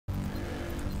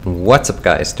What's up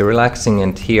guys,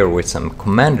 TheRelaxingEnd here with some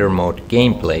Commander Mode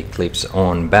gameplay clips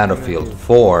on Battlefield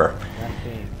 4.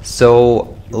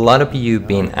 So a lot of you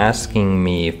been asking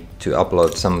me to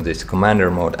upload some of this Commander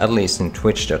Mode, at least in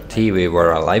twitch.tv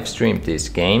where I live stream these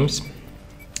games.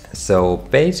 So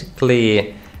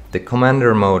basically the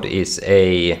Commander Mode is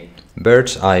a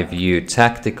bird's eye view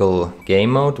tactical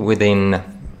game mode within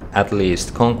at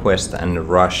least Conquest and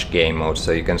Rush game mode,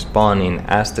 so you can spawn in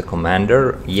as the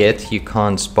commander, yet you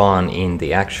can't spawn in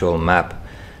the actual map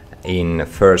in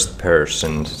first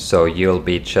person, so you'll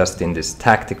be just in this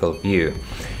tactical view.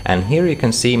 And here you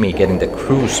can see me getting the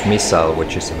cruise missile,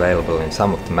 which is available in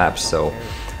some of the maps. So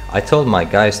I told my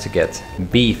guys to get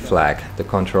B flag, the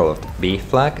control of the B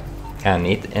flag, and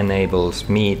it enables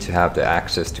me to have the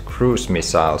access to cruise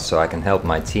missiles, so I can help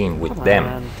my team with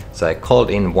them. So I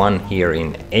called in one here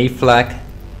in A flag,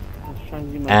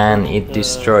 and it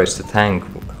destroys the tank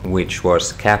which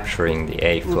was capturing the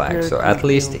A flag. So at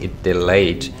least it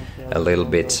delayed a little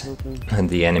bit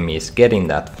the enemies getting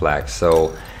that flag.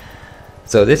 So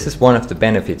this is one of the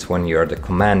benefits when you're the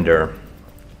commander.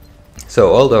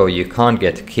 So although you can't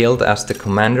get killed as the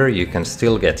commander, you can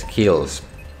still get kills.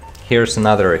 Here's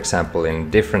another example in a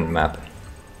different map.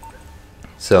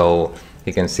 So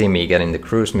you can see me getting the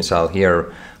cruise missile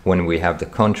here when we have the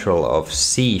control of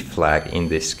C flag in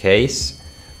this case.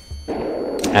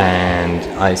 And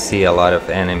I see a lot of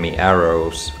enemy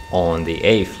arrows on the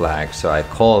A flag, so I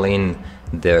call in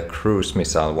the cruise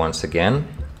missile once again.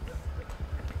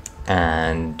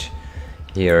 And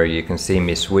here you can see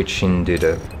me switching to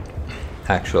the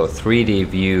actual 3D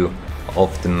view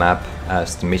of the map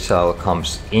as the missile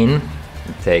comes in.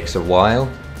 It takes a while.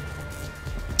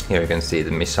 Here you can see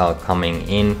the missile coming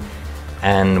in,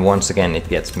 and once again it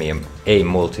gets me a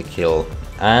multi-kill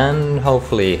and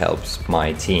hopefully helps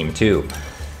my team too.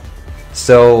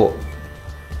 So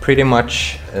pretty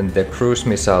much the cruise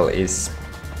missile is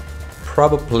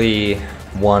probably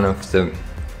one of the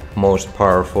most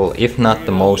powerful, if not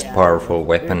the most powerful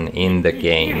weapon in the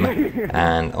game,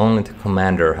 and only the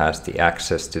commander has the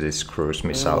access to this cruise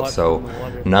missile, so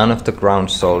none of the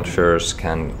ground soldiers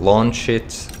can launch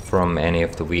it from any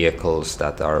of the vehicles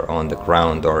that are on the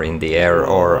ground or in the air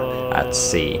or at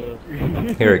sea.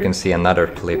 Here you can see another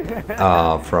clip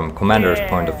from commander's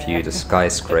point of view, the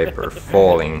skyscraper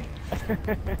falling.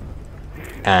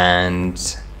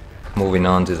 And moving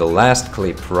on to the last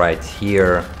clip right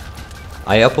here,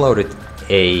 I uploaded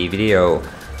a video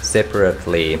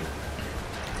separately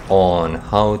on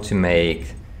how to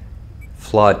make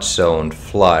flood zone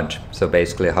flood, so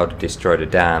basically how to destroy the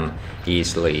dam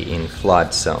easily in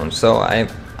flood zone. So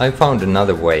I found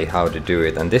another way how to do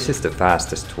it, and this is the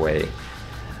fastest way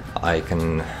I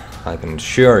can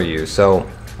assure you. So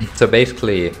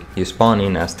basically you spawn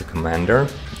in as the commander,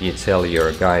 you tell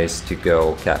your guys to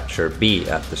go capture B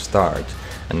at the start,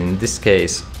 and in this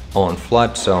case on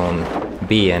flood zone,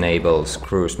 B enables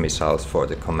cruise missiles for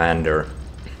the commander.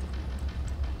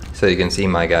 So you can see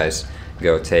my guys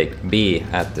go take B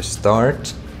at the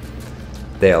start.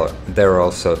 They're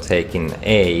also taking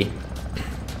A,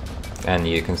 and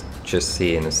you can just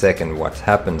see in a second what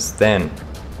happens then.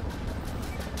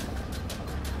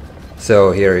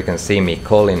 So here you can see me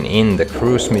calling in the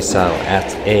cruise missile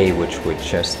at A, which we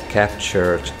just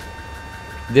captured.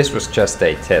 This was just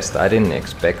a test. I didn't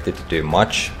expect it to do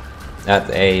much at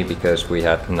A because we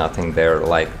had nothing there,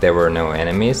 like there were no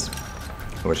enemies.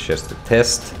 It was just a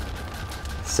test.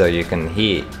 So you can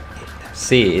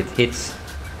see it hits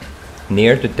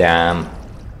near the dam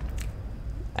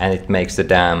and it makes the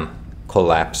dam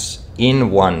collapse in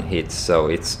one hit. So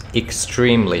it's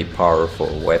extremely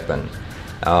powerful weapon.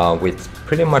 With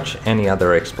pretty much any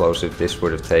other explosive this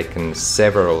would have taken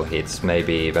several hits,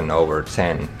 maybe even over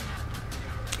 10.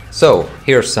 So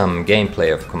here's some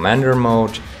gameplay of Commander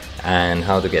Mode and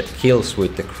how to get kills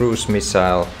with the cruise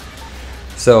missile.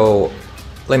 So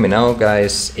let me know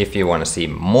guys if you want to see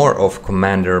more of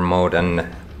Commander Mode, and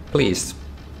please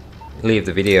leave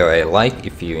the video a like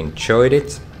if you enjoyed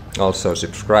it. Also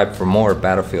subscribe for more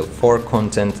Battlefield 4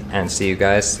 content, and see you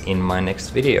guys in my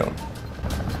next video.